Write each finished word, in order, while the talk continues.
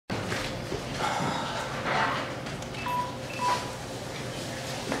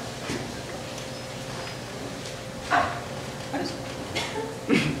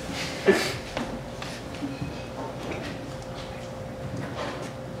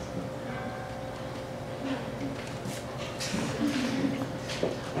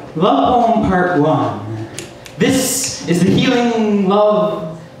Love Poem Part 1. This is the healing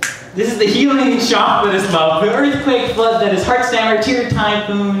love. This is the healing shock that is love. The earthquake flood that is heart stammer, tear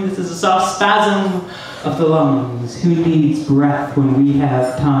typhoon. This is a soft spasm of the lungs. Who needs breath when we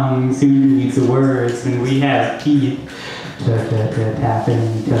have tongues? Who needs words when we have teeth?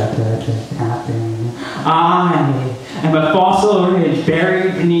 Tapping, tapping. I am a fossil ridge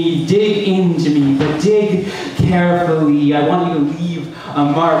buried beneath. Dig into me, but dig carefully. I want you to leave a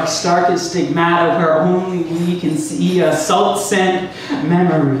mark, stark as stigmata, where only we can see a salt-scent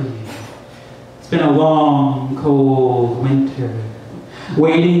memory. It's been a long, cold winter.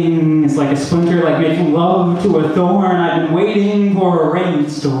 Waiting is like a splinter, like making love to a thorn. I've been waiting for a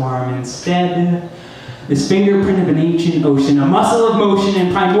rainstorm. Instead, this fingerprint of an ancient ocean, a muscle of motion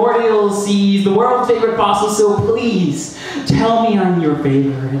in primordial seas, the world's favorite fossil, so please tell me I'm your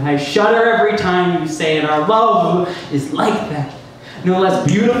favorite. I shudder every time you say it. Our love is like that. No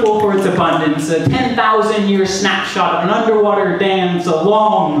less beautiful for its abundance, a 10,000-year snapshot of an underwater dance, a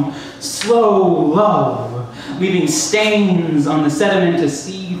long, slow love, leaving stains on the sediment, a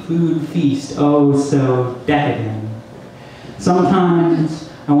seafood feast, oh so decadent.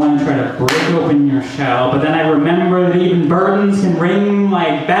 Sometimes I want to try to break open your shell, but then I remember that even burdens can ring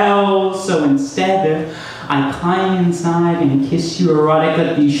like bells, so instead I climb inside and kiss you erotic.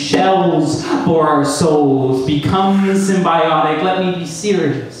 Let these shells for our souls become symbiotic. Let me be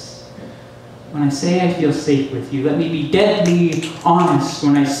serious when I say I feel safe with you. Let me be deadly honest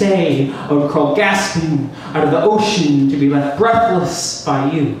when I say I would crawl gasping out of the ocean to be left breathless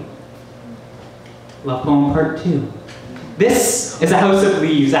by you. Love Poem Part 2. This is a house of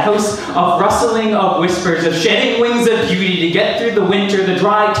leaves, a house of rustling of whispers, of shedding wings of beauty to get through the winter, the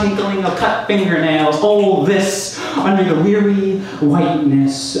dry tinkling of cut fingernails. All this under the weary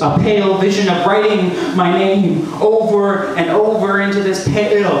whiteness, a pale vision of writing my name over and over into this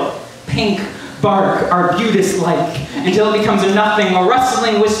pale pink bark, arbutus-like, until it becomes a nothing, a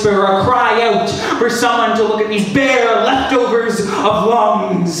rustling whisper, a cry out for someone to look at these bare leftovers of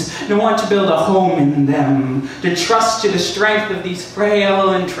lungs, and want to build a home in them, to trust to the strength of these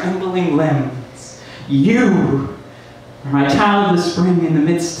frail and trembling limbs. You are my child of the spring in the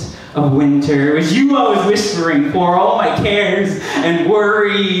midst of winter. It was you I was whispering for, all my cares and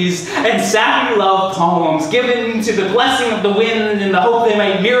worries and sappy love poems given to the blessing of the wind in the hope they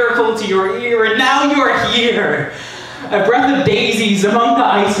might miracle to your ear, and now you are here. A breath of daisies among the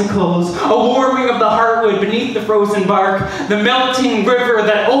icicles, a warming of the heartwood beneath the frozen bark, the melting river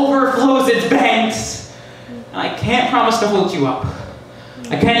that overflows its banks. And I can't promise to hold you up.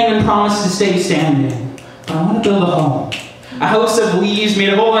 I can't even promise to stay standing, but I want to build a home. A house of leaves made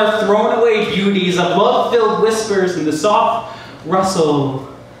of all our thrown-away beauties, of love-filled whispers and the soft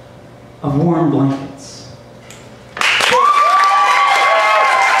rustle of warm blankets.